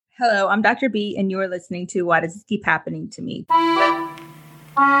Hello, I'm Dr. B, and you are listening to Why Does This Keep Happening to Me?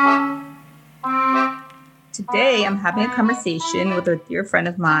 Today, I'm having a conversation with a dear friend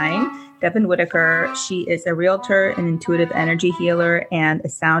of mine, Devin Whitaker. She is a realtor, an intuitive energy healer, and a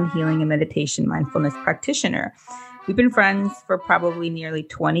sound healing and meditation mindfulness practitioner. We've been friends for probably nearly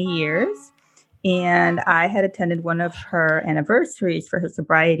 20 years, and I had attended one of her anniversaries for her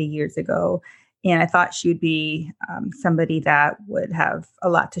sobriety years ago. And I thought she would be somebody that would have a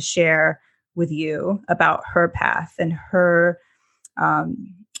lot to share with you about her path and her,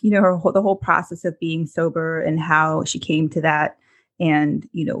 the whole process of being sober and how she came to that and,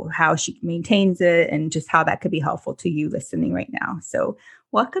 how she maintains it and just how that could be helpful to you listening right now. So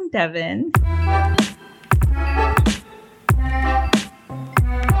welcome, Devin.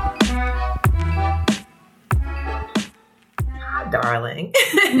 Darling.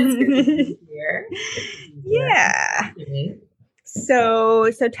 It's good to be here. Yeah. So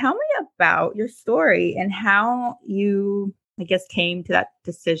tell me about your story and how you, came to that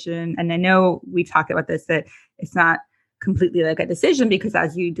decision. And I know we talked about this, that it's not completely like a decision because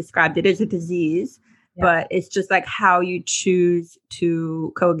as you described, it is a disease, but it's just like how you choose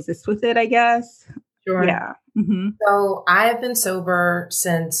to coexist with it, I guess. Sure. Yeah. Mm-hmm. So I've been sober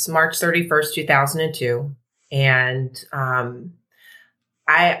since March 31st, 2002. And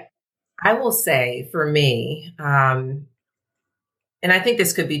I will say for me, and I think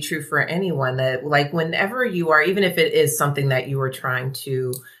this could be true for anyone, that like whenever you are, even if it is something that you are trying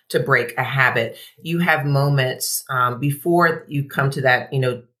to break a habit, you have moments before you come to that,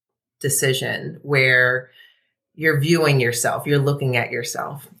 decision where you're viewing yourself, you're looking at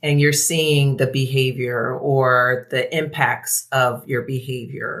yourself and you're seeing the behavior or the impacts of your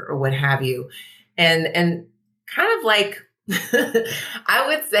behavior or what have you. And kind of like, I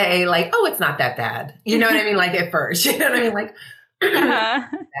would say like, oh, it's not that bad. You know what I mean? Like at first, you know what I mean? Like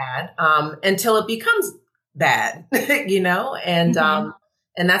bad, until it becomes bad, and,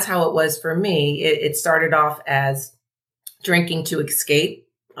 and that's how it was for me. It started off as drinking to escape,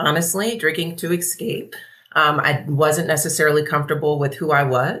 honestly, drinking to escape. I wasn't necessarily comfortable with who I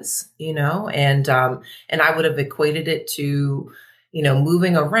was, and I would have equated it to,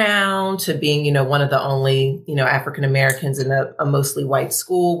 moving around, to being, one of the only, African Americans in a mostly white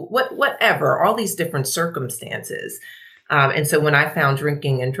school, whatever, all these different circumstances. And so when I found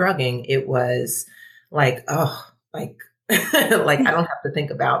drinking and drugging, it was like, oh, like, like I don't have to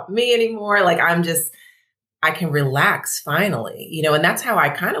think about me anymore. Like I can relax finally, and that's how I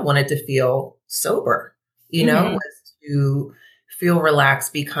kind of wanted to feel sober, was to feel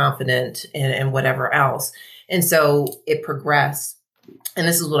relaxed, be confident and whatever else. And so it progressed. And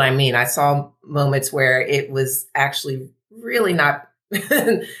this is what I mean. I saw moments where it was actually really not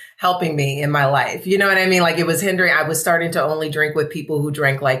helping me in my life. You know what I mean? Like it was hindering. I was starting to only drink with people who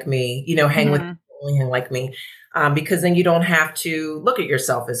drank like me, hang with people who only hang like me, because then you don't have to look at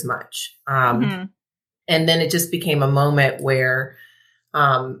yourself as much. And then it just became a moment where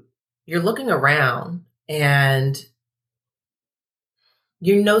you're looking around and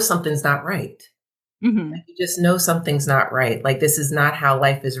something's not right. Like you just know something's not right. Like this is not how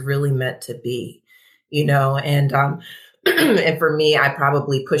life is really meant to be, and and for me, I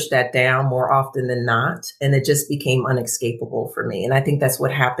probably pushed that down more often than not. And it just became unescapable for me. And I think that's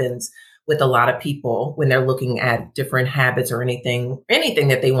what happens with a lot of people when they're looking at different habits or anything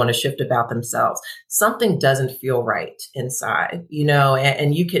that they want to shift about themselves. Something doesn't feel right inside,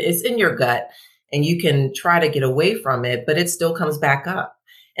 and you can, it's in your gut and you can try to get away from it, but it still comes back up.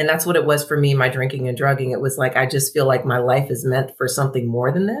 And that's what it was for me, my drinking and drugging. It was like, I just feel like my life is meant for something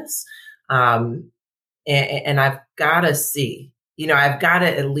more than this. And I've got to see, I've got to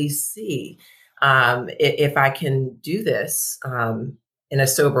at least see if I can do this in a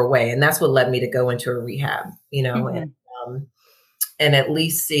sober way. And that's what led me to go into a rehab, and at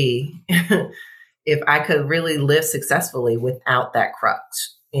least see if I could really live successfully without that crutch,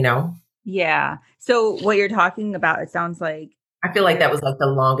 Yeah. So what you're talking about, it sounds like, I feel like that was like the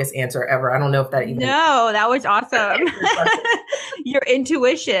longest answer ever. I don't know if that even. No, that was awesome. Your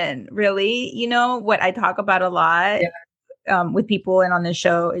intuition, really. What I talk about a lot with people and on the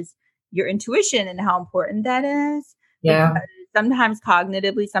show is your intuition and how important that is. Yeah. Because sometimes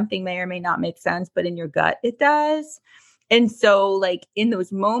cognitively something may or may not make sense, but in your gut it does. And so like in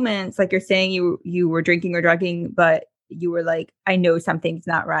those moments, like you're saying you were drinking or drugging, but you were like, I know something's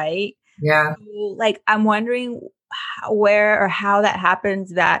not right. Yeah. So, like, I'm wondering where or how that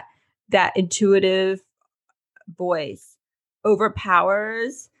happens, that intuitive voice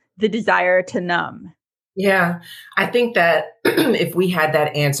overpowers the desire to numb. Yeah, I think that if we had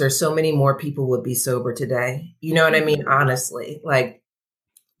that answer, so many more people would be sober today. You know what I mean? Honestly, like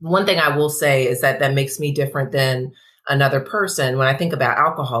One thing I will say is that makes me different than another person. When I think about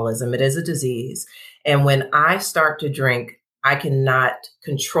alcoholism, it is a disease. And when I start to drink, I cannot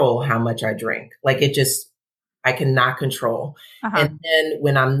control how much I drink. Like I cannot control. Uh-huh. And then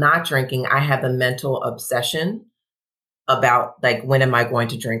when I'm not drinking, I have a mental obsession about like, when am I going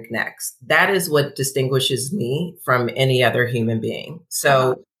to drink next? That is what distinguishes me from any other human being.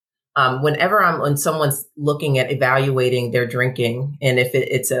 So whenever when someone's looking at evaluating their drinking, and if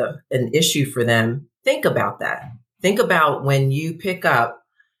it's an issue for them, think about that. Think about when you pick up,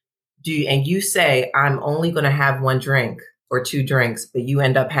 and you say, I'm only going to have one drink or two drinks, but you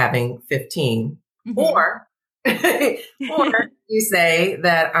end up having 15, or you say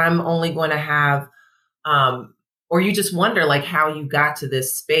that I'm only going to have, or you just wonder like how you got to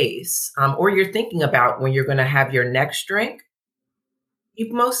this space, or you're thinking about when you're going to have your next drink,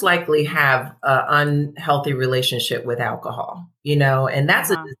 you most likely have an unhealthy relationship with alcohol, and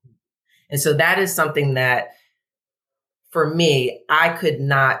and so that is something that for me, I could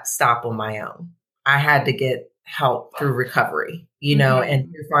not stop on my own. I had to get help through recovery,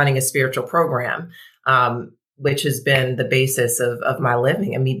 and through finding a spiritual program, which has been the basis of my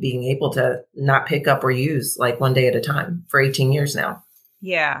living and me being able to not pick up or use like one day at a time for 18 years now.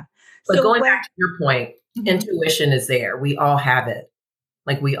 Yeah. But so going back to your point, intuition is there. We all have it.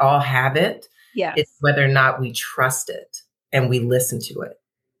 Like we all have it. Yes. It's whether or not we trust it and we listen to it.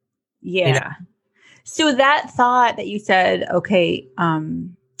 Yeah. So that thought that you said, okay,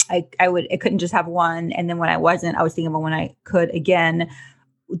 I couldn't just have one. And then when I wasn't, I was thinking about when I could again.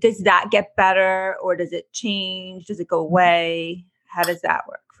 Does that get better or does it change? Does it go away? How does that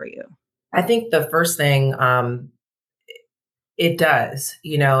work for you? I think the first thing, it does,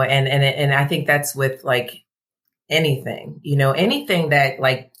 and I think that's with like anything, anything that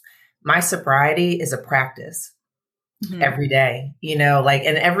like my sobriety is a practice. Every day,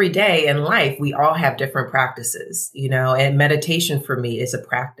 and every day in life, we all have different practices, and meditation for me is a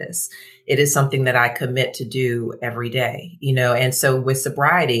practice. It is something that I commit to do every day, and so with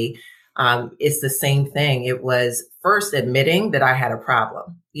sobriety, it's the same thing. It was first admitting that I had a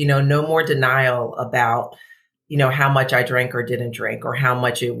problem, no more denial about, how much I drank or didn't drink or how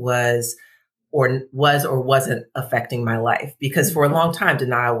much it was or wasn't affecting my life. Because for a long time,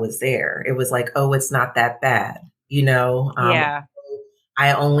 denial was there. It was like, oh, it's not that bad. I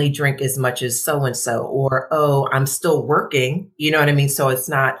only drink as much as so-and-so, or, oh, I'm still working, you know what I mean? So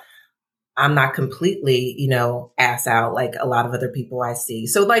I'm not completely, ass out like a lot of other people I see.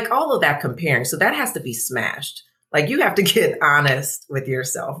 So like all of that comparing, so that has to be smashed. Like you have to get honest with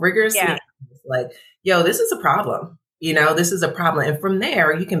yourself, rigorously honest, like, yo, this is a problem, this is a problem. And from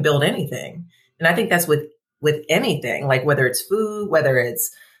there you can build anything. And I think that's with anything, like whether it's food, whether it's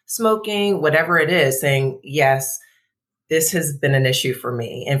smoking, whatever it is, saying, yes, this has been an issue for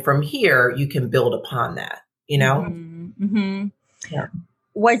me. And from here, you can build upon that, Yeah.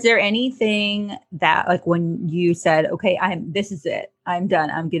 Was there anything that like when you said, okay, this is it, I'm done,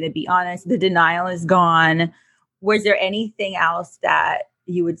 I'm going to be honest, the denial is gone. Was there anything else that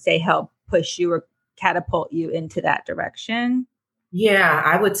you would say helped push you or catapult you into that direction? Yeah,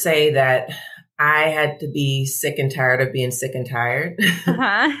 I would say that I had to be sick and tired of being sick and tired.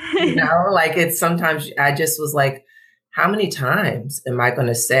 Like it's sometimes I just was like, how many times am I going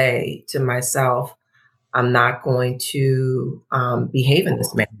to say to myself, I'm not going to behave in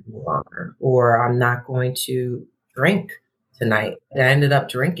this manner any longer, or I'm not going to drink tonight. And I ended up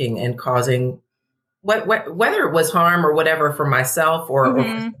drinking and causing whether it was harm or whatever for myself or for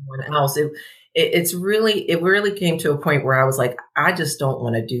someone else. It really came to a point where I was like, I just don't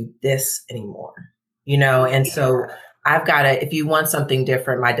want to do this anymore, And so I've got to, if you want something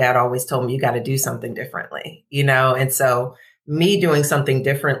different, my dad always told me you got to do something differently, And so me doing something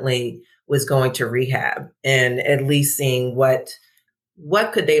differently was going to rehab and at least seeing what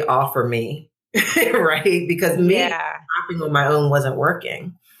could they offer me, right? Because stopping on my own wasn't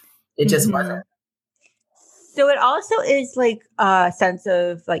working. It just wasn't. So it also is like a sense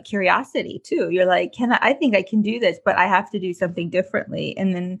of like curiosity too. You're like, I think I can do this, but I have to do something differently.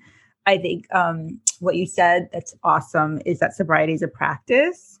 And then I think what you said that's awesome is that sobriety is a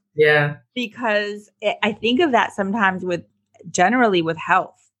practice. Yeah. Because I think of that sometimes generally with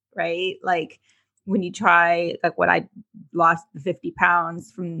health, right? Like when you try, like when I lost the 50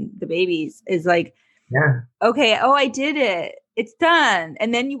 pounds from the babies is like, okay, oh, I did it. It's done.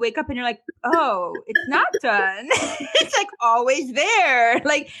 And then you wake up and you're like, oh, it's not done. It's like always there.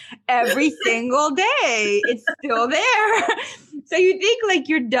 Like every single day, it's still there. So you think like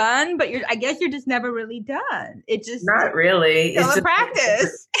you're done, but I guess you're just never really done. It just not really. It's just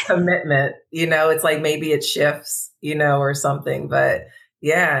practice. Commitment. It's like maybe it shifts, or something. But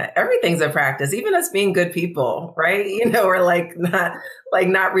Yeah, everything's a practice, even us being good people, right? Or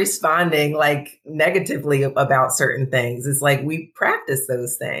not responding like negatively about certain things. It's like we practice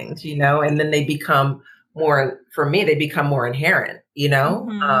those things, and then they become more, for me, they become more inherent,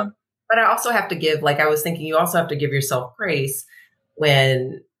 Mm-hmm. but I also have to give, like I was thinking, you also have to give yourself grace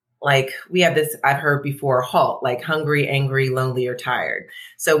when, like, we have this, I've heard before, HALT, like hungry, angry, lonely, or tired.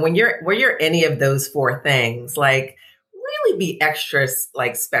 So when you're any of those four things, like, really be extra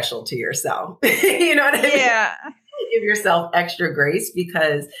like special to yourself. You know what I mean? Yeah. Give yourself extra grace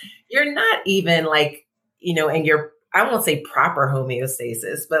because you're not even like, in your, I won't say proper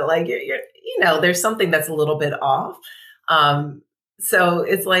homeostasis, but like there's something that's a little bit off. So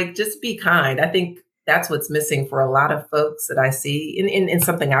it's like, just be kind. I think that's what's missing for a lot of folks that I see in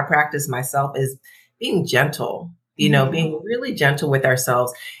something I practice myself is being gentle, being really gentle with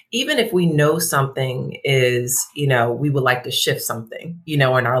ourselves. Even if we know something is, we would like to shift something, in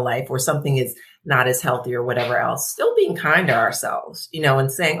our life, or something is not as healthy or whatever else, still being kind to ourselves,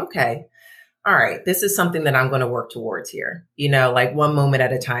 and saying, okay, all right, this is something that I'm going to work towards here, like one moment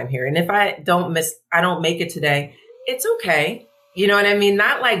at a time here. And if I don't make it today, it's okay. You know what I mean?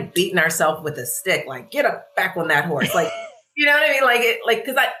 Not like beating ourselves with a stick, like get up back on that horse. Like, you know what I mean?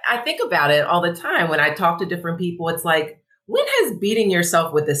 Cause I think about it all the time when I talk to different people. It's like, when has beating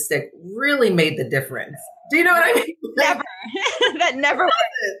yourself with a stick really made the difference? Do you know what I mean? Never. That never works.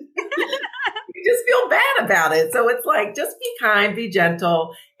 You just feel bad about it. So it's like, just be kind, be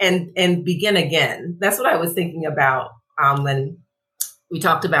gentle, and begin again. That's what I was thinking about when we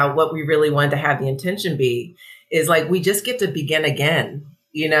talked about what we really wanted to have the intention be, is like, we just get to begin again,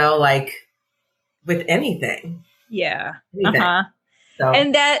 like with anything. Yeah. Anything. Uh-huh. So.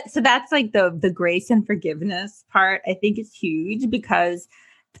 And that's like the grace and forgiveness part, I think, is huge, because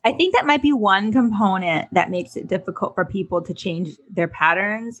I think that might be one component that makes it difficult for people to change their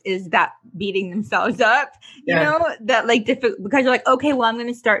patterns, is that beating themselves up, that like difficult, because you're like, okay, well, I'm going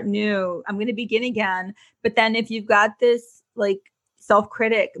to start new. I'm going to begin again. But then if you've got this like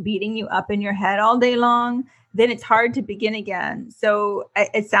self-critic beating you up in your head all day long, then it's hard to begin again. So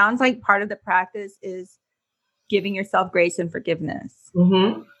it sounds like part of the practice is giving yourself grace and forgiveness.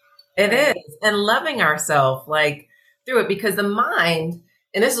 Mm-hmm. It is. And loving ourselves like through it, because the mind,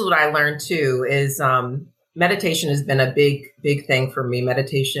 and this is what I learned too, is meditation has been a big, big thing for me,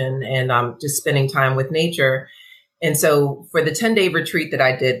 meditation and just spending time with nature. And so for the 10-day retreat that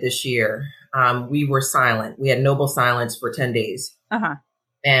I did this year, we were silent. We had noble silence for 10 days. Uh-huh.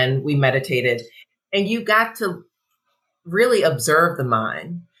 And we meditated. And you got to really observe the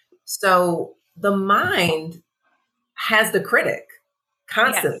mind. So the mind has the critic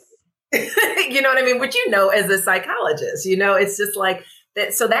constantly. Yes. You know what I mean? Which, as a psychologist, it's just like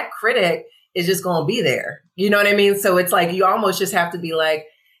that. So that critic is just going to be there. You know what I mean? So it's like, you almost just have to be like,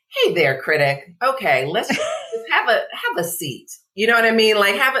 hey there, critic. Okay, let's just have a seat. You know what I mean?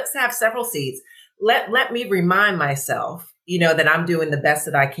 Like have several seats. Let me remind myself, that I'm doing the best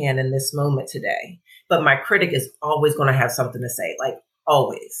that I can in this moment today. But my critic is always going to have something to say, like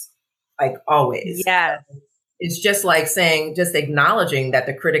always. Yes. It's just like saying, just acknowledging that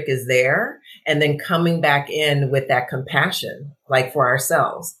the critic is there, and then coming back in with that compassion, like for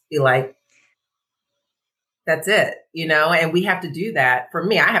ourselves. Be like, that's it, and we have to do that. For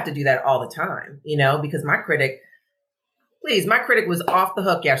me, I have to do that all the time, because my critic was off the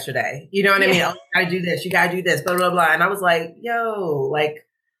hook yesterday. You know what I mean? Oh, you gotta do this, you gotta do this, blah, blah, blah. And I was like, yo, like,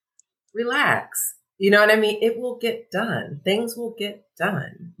 relax. You know what I mean? It will get done. Things will get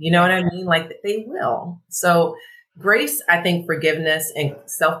done. You know what I mean? Like, they will. So grace, I think forgiveness and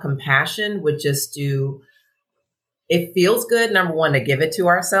self-compassion would just do, it feels good, number one, to give it to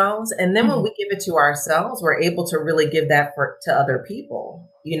ourselves. And then when we give it to ourselves, we're able to really give that to other people,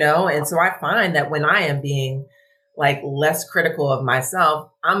 And so I find that when I am being like less critical of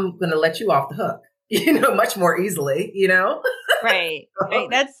myself, I'm going to let you off the hook, much more easily, Right. Right.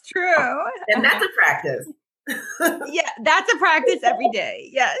 That's true. And that's a practice. Yeah, that's a practice every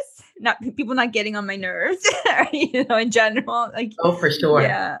day. Yes. Not people not getting on my nerves, in general. Like, oh, for sure.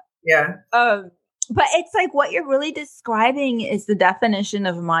 Yeah. Yeah. But it's like what you're really describing is the definition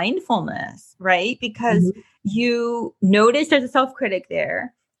of mindfulness, right? Because you notice there's a self-critic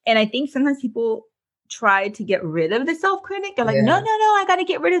there. And I think sometimes people try to get rid of the self-critic. They're like, no, I got to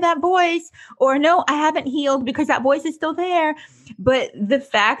get rid of that voice. Or no, I haven't healed because that voice is still there. But the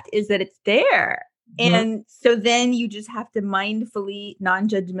fact is that it's there. And so then you just have to mindfully,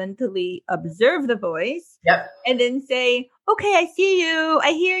 non-judgmentally observe the voice. Yep. And then say, okay, I see you.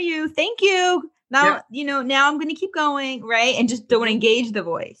 I hear you. Thank you. Now, now I'm going to keep going. Right. And just don't engage the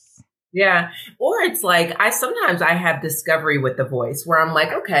voice. Yeah. Or it's like sometimes I have discovery with the voice where I'm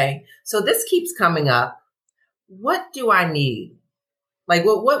like, okay, so this keeps coming up. What do I need? Like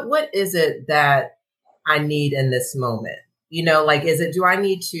what is it that I need in this moment? Like is it do I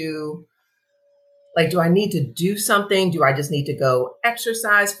need to do something? Do I just need to go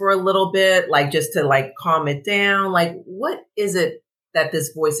exercise for a little bit, like just to like calm it down? Like what is it that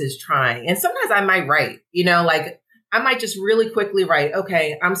this voice is trying? And sometimes I might write, like I might just really quickly write,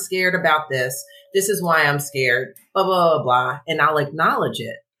 okay, I'm scared about this. This is why I'm scared, blah, blah, blah, blah. And I'll acknowledge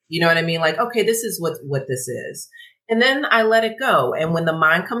it. You know what I mean? Like, okay, this is what this is. And then I let it go. And when the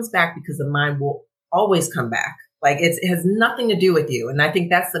mind comes back, because the mind will always come back, like it has nothing to do with you. And I think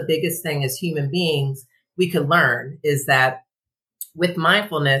that's the biggest thing as human beings we could learn is that with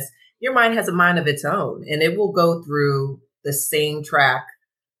mindfulness, your mind has a mind of its own and it will go through the same track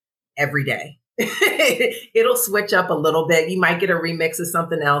every day. It'll switch up a little bit. You might get a remix of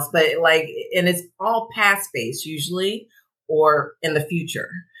something else, but and it's all past based usually or in the future.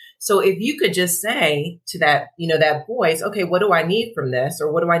 So if you could just say to that, that voice, okay, what do I need from this?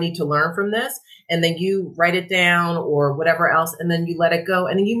 Or what do I need to learn from this? And then you write it down or whatever else, and then you let it go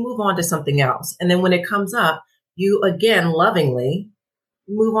and then you move on to something else. And then when it comes up, you again, lovingly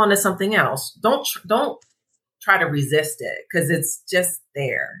move on to something else. Don't try to resist it because it's just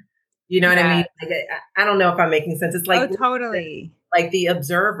there. You know what I mean? Like, I don't know if I'm making sense. It's like, oh, totally. Like the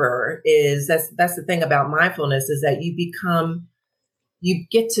observer that's the thing about mindfulness is that you become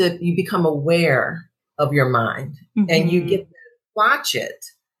aware of your mind and you get to watch it,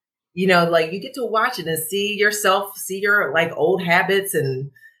 like you get to watch it and see yourself, see your like old habits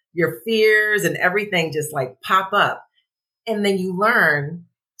and your fears and everything just like pop up. And then you learn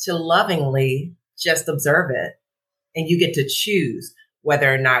to lovingly just observe it and you get to choose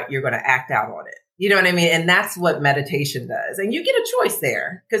whether or not you're going to act out on it. You know what I mean? And that's what meditation does. And you get a choice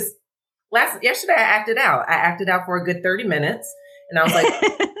there because yesterday I acted out. I acted out for a good 30 minutes. And I was like,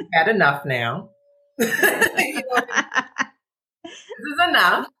 I've had enough now. This is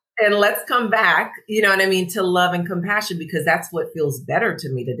enough. And let's come back, you know what I mean, to love and compassion, because that's what feels better to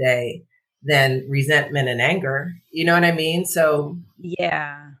me today than resentment and anger. You know what I mean? So,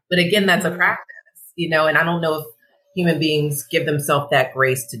 yeah. But again, that's a practice, and I don't know if human beings give themselves that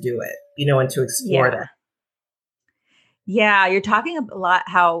grace to do it, and to explore that. Yeah, you're talking a lot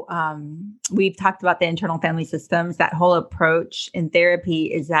how we've talked about the internal family systems. That whole approach in therapy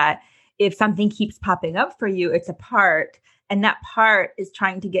is that if something keeps popping up for you, it's a part, and that part is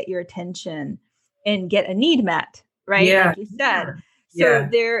trying to get your attention and get a need met, right? Yeah. Like you said. Yeah.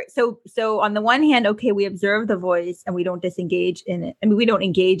 So on the one hand, okay, we observe the voice and we don't disengage in it. I mean, we don't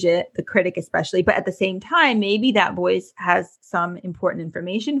engage it, the critic especially, but at the same time, maybe that voice has some important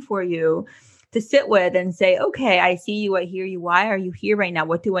information for you to sit with and say, okay, I see you, I hear you. Why are you here right now?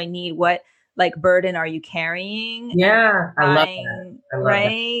 What do I need? What like burden are you carrying? Yeah, I love that.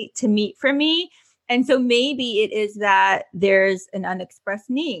 Right. To meet for me. And so maybe it is that there's an unexpressed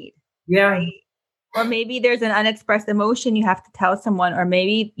need. Yeah. Right? Or maybe there's an unexpressed emotion you have to tell someone, or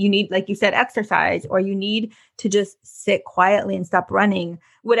maybe you need, like you said, exercise, or you need to just sit quietly and stop running.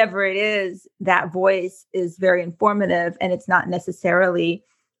 Whatever it is, that voice is very informative and it's not necessarily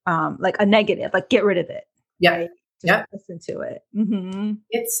like a negative, like get rid of it. Yeah. Right? Yeah. Listen to it. Mm-hmm.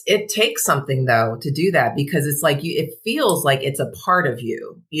 It takes something though to do that, because it's like it feels like it's a part of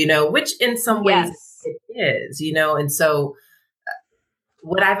you, which in some ways it is, and so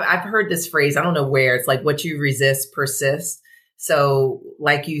what I've heard this phrase, I don't know where, it's like what you resist persists. So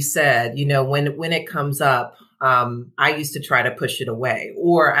like you said, when it comes up, I used to try to push it away,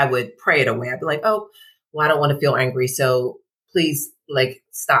 or I would pray it away. I'd be like, oh, well, I don't want to feel angry. So please like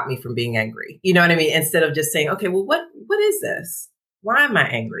stop me from being angry. You know what I mean? Instead of just saying, okay, well, what is this? Why am I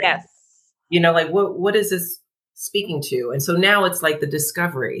angry? Yes. Like what is this speaking to? And so now it's like the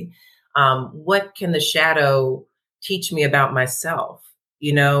discovery. What can the shadow teach me about myself?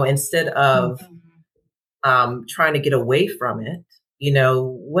 Instead of trying to get away from it,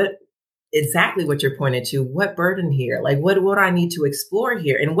 what exactly what you're pointing to, what burden here, like what do I need to explore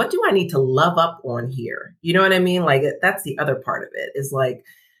here? And what do I need to love up on here? You know what I mean? Like that's the other part of it is like,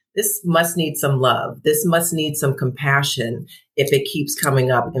 this must need some love. This must need some compassion if it keeps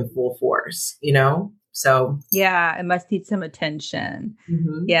coming up in full force, So yeah, it must need some attention.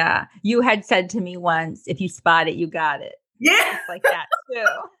 Mm-hmm. Yeah. You had said to me once, if you spot it, you got it. Yeah. It's like that too.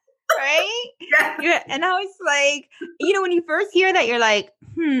 Right? Yeah. And I was like, when you first hear that, you're like,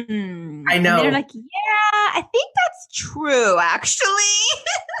 I know. And they're like, yeah, I think that's true, actually.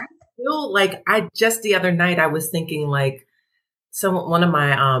 I feel like just the other night, I was thinking like, one of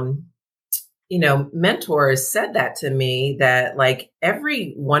my, mentors said that to me, that like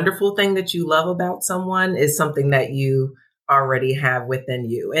every wonderful thing that you love about someone is something that you already have within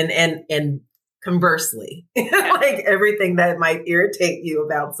you. And conversely, like everything that might irritate you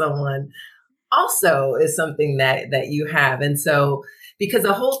about someone also is something that you have. And so, because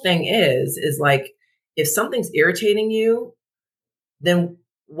the whole thing is like, if something's irritating you, then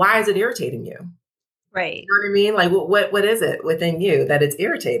why is it irritating you? Right. You know what I mean? Like, what is it within you that it's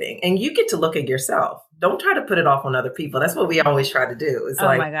irritating? And you get to look at yourself. Don't try to put it off on other people. That's what we always try to do. It's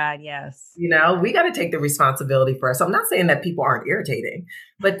my God, yes. We got to take the responsibility for us. So I'm not saying that people aren't irritating,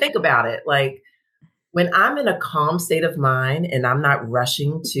 but think about it. Like, when I'm in a calm state of mind and I'm not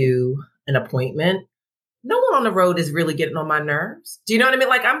rushing to an appointment, no one on the road is really getting on my nerves. Do you know what I mean?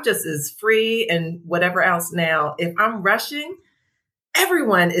 Like, I'm just as free and whatever else. Now, if I'm rushing,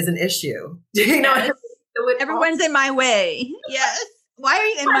 everyone is an issue. You know, so everyone's in my way. Yes. Why are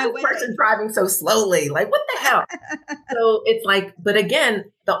you in my way? Person driving so slowly. Like, what the hell? So it's like, but again,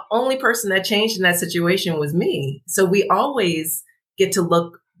 the only person that changed in that situation was me. So we always get to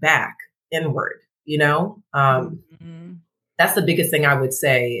look back inward, That's the biggest thing I would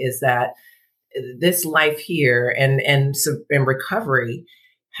say, is that this life here and recovery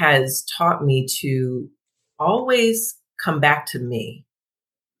has taught me to always come back to me.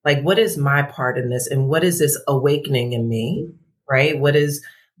 Like, what is my part in this? And what is this awakening in me? Right? What is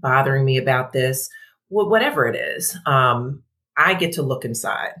bothering me about this? Well, whatever it is, I get to look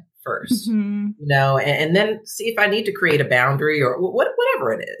inside first, and then see if I need to create a boundary or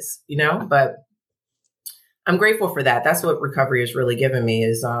whatever it is, but I'm grateful for that. That's what recovery has really given me,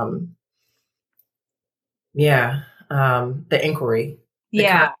 is, the inquiry.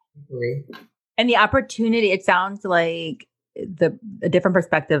 Inquiry. And the opportunity, it sounds like a different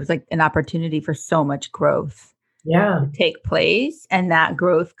perspective is like an opportunity for so much growth to take place. And that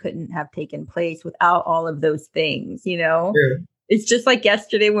growth couldn't have taken place without all of those things, True. It's just like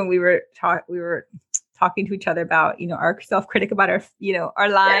yesterday when we were talking to each other about, our self-critic about our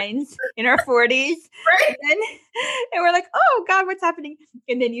lines in our 40s. Right. And we're like, oh God, what's happening?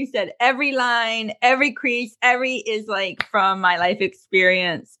 And then you said every line, every crease, is like from my life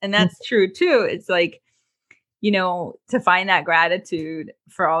experience. And that's true too. It's like, to find that gratitude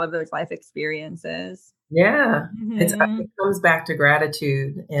for all of those life experiences. Yeah. It comes back to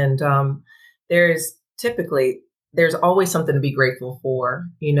gratitude. And there's always something to be grateful for,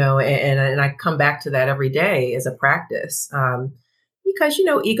 and I come back to that every day as a practice, because,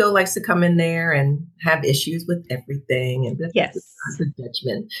 ego likes to come in there and have issues with everything and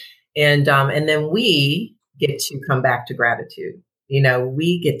judgment. And then we get to come back to gratitude.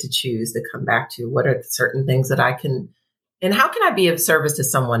 We get to choose to come back to what are certain things that I can, and how can I be of service to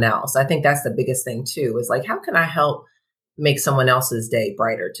someone else? I think that's the biggest thing too, is like, how can I help make someone else's day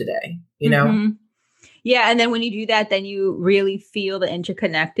brighter today? Yeah. And then when you do that, then you really feel the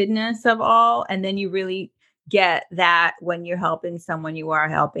interconnectedness of all. And then you really get that when you're helping someone, you are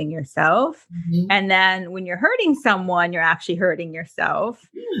helping yourself. And then when you're hurting someone, you're actually hurting yourself.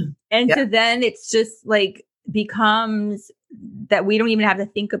 And so then it's just like becomes that we don't even have to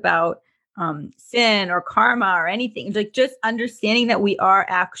think about sin or karma or anything. It's like just understanding that we are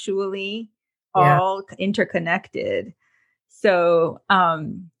actually all interconnected. So,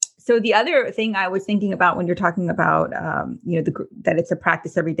 so the other thing I was thinking about when you're talking about, that it's a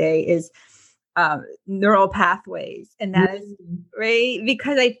practice every day is neural pathways. And that is right,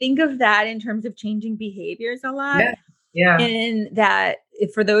 because I think of that in terms of changing behaviors a lot. Yeah. And that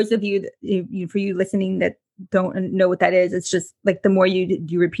for those of you, for you listening that don't know what that is, it's just like the more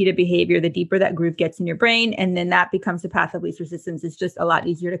you repeat a behavior, the deeper that groove gets in your brain. And then that becomes the path of least resistance. It's just a lot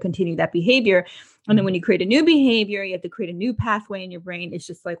easier to continue that behavior. And then when you create a new behavior, you have to create a new pathway in your brain. It's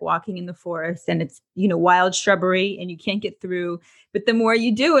just like walking in the forest and it's, wild shrubbery and you can't get through. But the more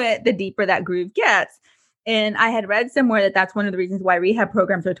you do it, the deeper that groove gets. And I had read somewhere that that's one of the reasons why rehab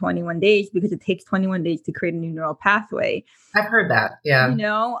programs are 21 days, because it takes 21 days to create a new neural pathway. I've heard that. Yeah.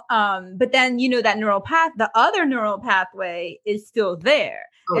 But then, that the other neural pathway is still there.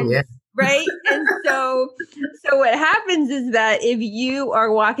 Right. And so what happens is that if you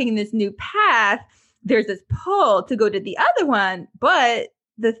are walking this new path, there's this pull to go to the other one, but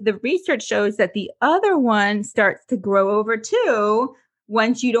the research shows that the other one starts to grow over too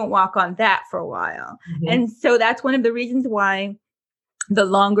once you don't walk on that for a while. And so that's one of the reasons why the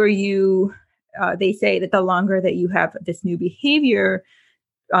longer they say that the longer that you have this new behavior,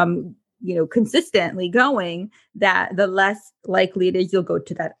 consistently going, that the less likely it is you'll go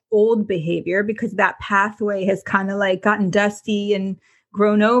to that old behavior, because that pathway has kind of like gotten dusty and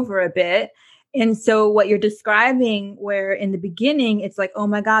grown over a bit. And so what you're describing, where in the beginning, it's like, oh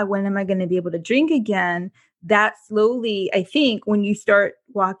my God, when am I going to be able to drink again? That slowly, I think when you start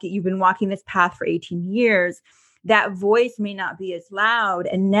walking, you've been walking this path for 18 years, that voice may not be as loud.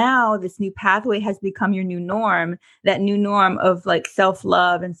 And now this new pathway has become your new norm, that new norm of like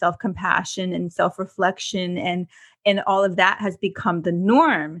self-love and self-compassion and self-reflection and all of that has become the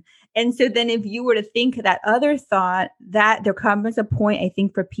norm. And so then if you were to think that other thought, that there comes a point, I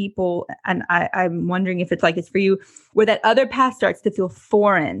think, for people, and I'm wondering if it's like it's for you, where that other path starts to feel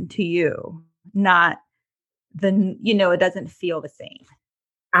foreign to you, not it doesn't feel the same.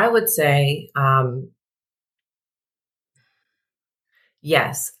 I would say,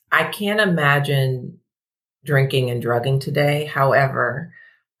 yes, I can't imagine drinking and drugging today. However,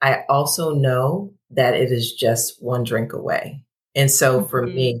 I also know that it is just one drink away. And so for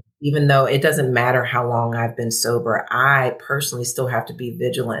me, even though it doesn't matter how long I've been sober, I personally still have to be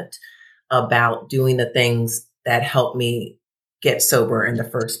vigilant about doing the things that help me get sober in the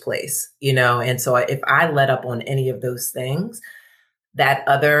first place, And so if I let up on any of those things, that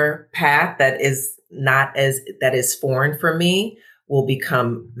other path that is foreign for me will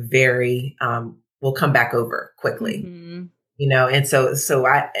become will come back over quickly, And so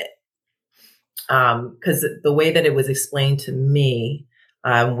I, because the way that it was explained to me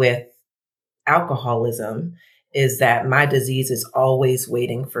with alcoholism is that my disease is always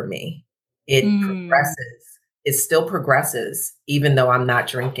waiting for me. It progresses. It still progresses, even though I'm not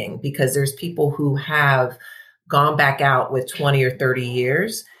drinking, because there's people who have gone back out with 20 or 30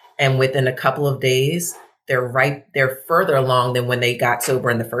 years, and within a couple of days, they're further along than when they got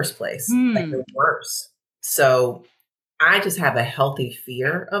sober in the first place. Like they're worse. So I just have a healthy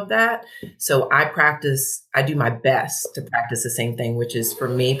fear of that. So I do my best to practice the same thing, which is for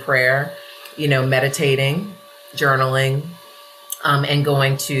me, prayer, meditating, journaling, and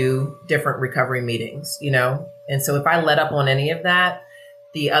going to different recovery meetings, And so if I let up on any of that,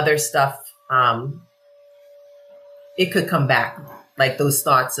 the other stuff, it could come back. Like those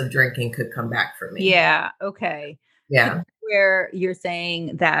thoughts of drinking could come back for me. Yeah. Okay. Yeah. Where you're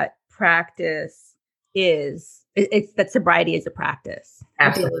saying that practice it's that sobriety is a practice.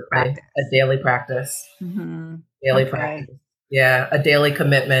 Absolutely. A daily practice. Mm-hmm. Daily practice. Yeah. A daily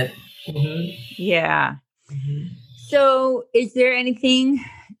commitment. Mm-hmm. Yeah. Mm-hmm. So is there anything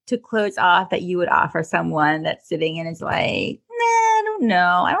to close off that you would offer someone that's sitting and is like, nah, I don't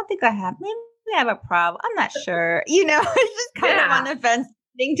know. I don't think I have. Maybe I have a problem. I'm not sure. It's just kind of on the fence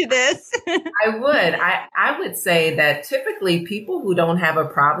to this. I would say that typically people who don't have a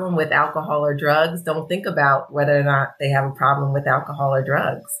problem with alcohol or drugs don't think about whether or not they have a problem with alcohol or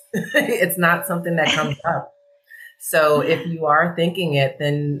drugs. It's not something that comes up. So if you are thinking it,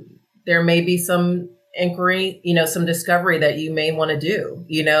 then there may be some inquiry, some discovery that you may want to do,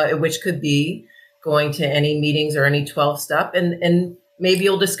 which could be going to any meetings or any 12-step and maybe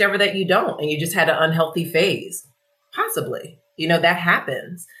you'll discover that you don't, and you just had an unhealthy phase. Possibly, that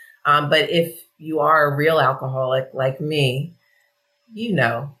happens. But if you are a real alcoholic like me,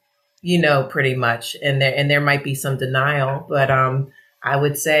 pretty much, and there might be some denial, but I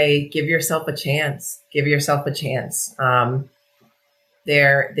would say give yourself a chance. Give yourself a chance.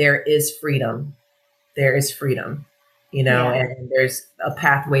 There is freedom. There is freedom, and there's a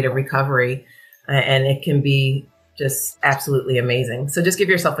pathway to recovery, and it can be just absolutely amazing. So just give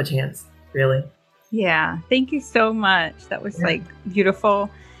yourself a chance, really. Yeah. Thank you so much. That was beautiful.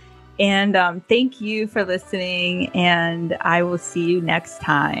 And thank you for listening. And I will see you next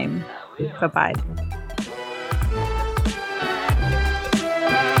time. Bye-bye.